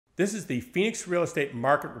This is the Phoenix Real Estate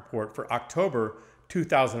Market Report for October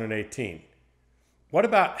 2018. What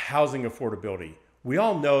about housing affordability? We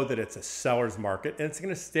all know that it's a seller's market and it's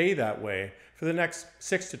going to stay that way for the next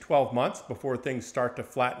 6 to 12 months before things start to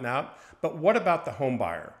flatten out. But what about the home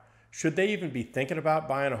buyer? Should they even be thinking about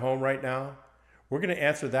buying a home right now? We're going to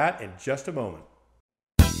answer that in just a moment.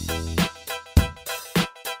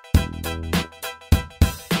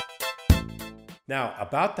 Now,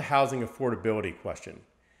 about the housing affordability question.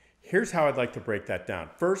 Here's how I'd like to break that down.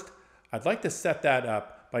 First, I'd like to set that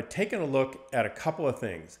up by taking a look at a couple of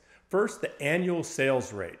things. First, the annual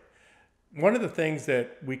sales rate. One of the things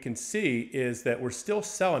that we can see is that we're still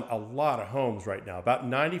selling a lot of homes right now, about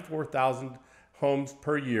 94,000 homes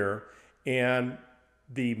per year. And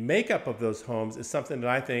the makeup of those homes is something that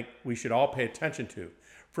I think we should all pay attention to.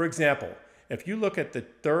 For example, if you look at the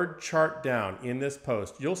third chart down in this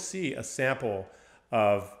post, you'll see a sample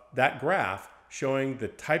of that graph showing the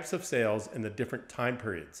types of sales and the different time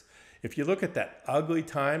periods. If you look at that ugly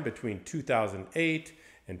time between 2008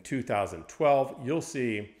 and 2012, you'll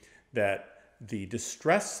see that the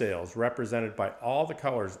distressed sales represented by all the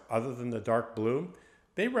colors other than the dark blue,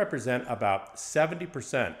 they represent about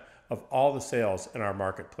 70% of all the sales in our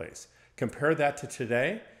marketplace. Compare that to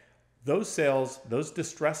today, those sales, those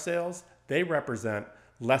distressed sales, they represent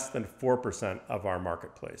less than 4% of our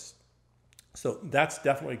marketplace. So that's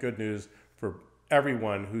definitely good news for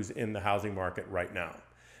everyone who's in the housing market right now.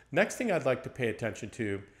 Next thing I'd like to pay attention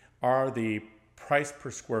to are the price per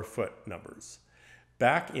square foot numbers.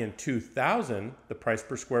 Back in 2000, the price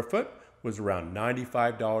per square foot was around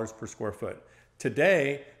 $95 per square foot.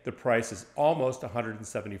 Today, the price is almost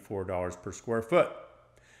 $174 per square foot.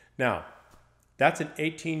 Now, that's an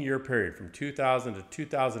 18-year period from 2000 to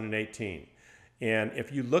 2018. And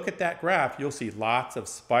if you look at that graph, you'll see lots of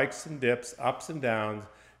spikes and dips, ups and downs.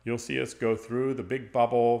 You'll see us go through the big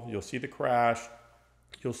bubble. You'll see the crash.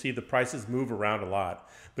 You'll see the prices move around a lot.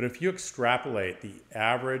 But if you extrapolate the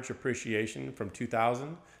average appreciation from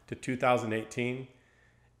 2000 to 2018,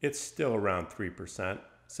 it's still around 3%.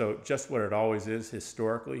 So just what it always is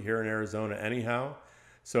historically here in Arizona anyhow.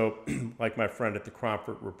 So like my friend at the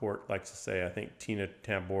Cromford Report likes to say, I think Tina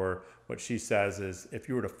Tambor, what she says is if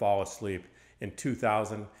you were to fall asleep in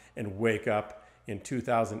 2000 and wake up in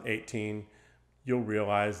 2018, you'll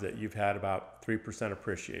realize that you've had about 3%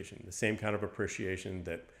 appreciation, the same kind of appreciation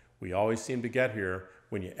that we always seem to get here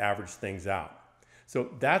when you average things out. So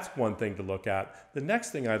that's one thing to look at. The next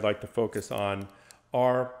thing I'd like to focus on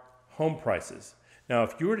are home prices. Now,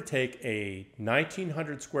 if you were to take a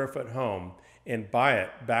 1,900 square foot home and buy it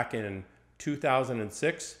back in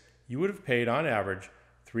 2006, you would have paid on average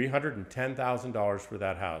 $310,000 for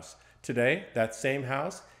that house. Today, that same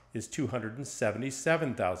house is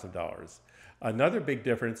 $277,000. Another big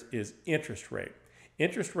difference is interest rate.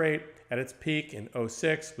 Interest rate at its peak in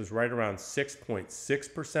 2006 was right around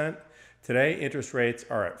 6.6%. Today, interest rates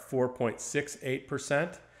are at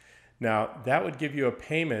 4.68%. Now, that would give you a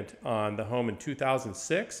payment on the home in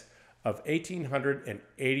 2006 of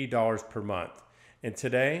 $1,880 per month. And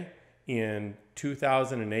today, in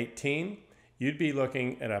 2018, you'd be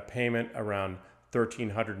looking at a payment around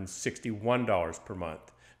 $1,361 per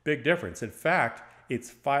month. Big difference. In fact,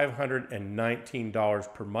 it's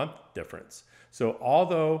 $519 per month difference. So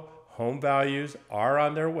although home values are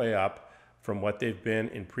on their way up from what they've been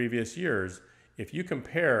in previous years, if you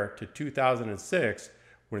compare to 2006,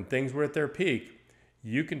 when things were at their peak,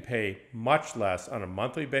 you can pay much less on a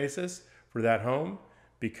monthly basis for that home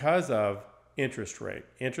because of interest rate.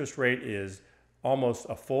 Interest rate is almost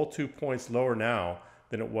a full 2 points lower now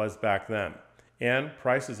than it was back then. And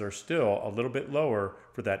prices are still a little bit lower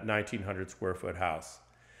for that 1,900 square foot house.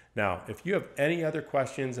 Now, if you have any other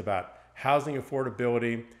questions about housing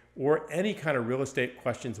affordability or any kind of real estate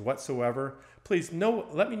questions whatsoever, please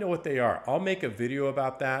let me know what they are. I'll make a video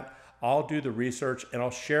about that. I'll do the research and I'll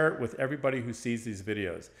share it with everybody who sees these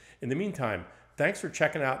videos. In the meantime, thanks for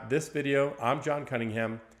checking out this video. I'm John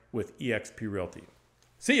Cunningham with eXp Realty.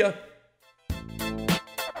 See ya.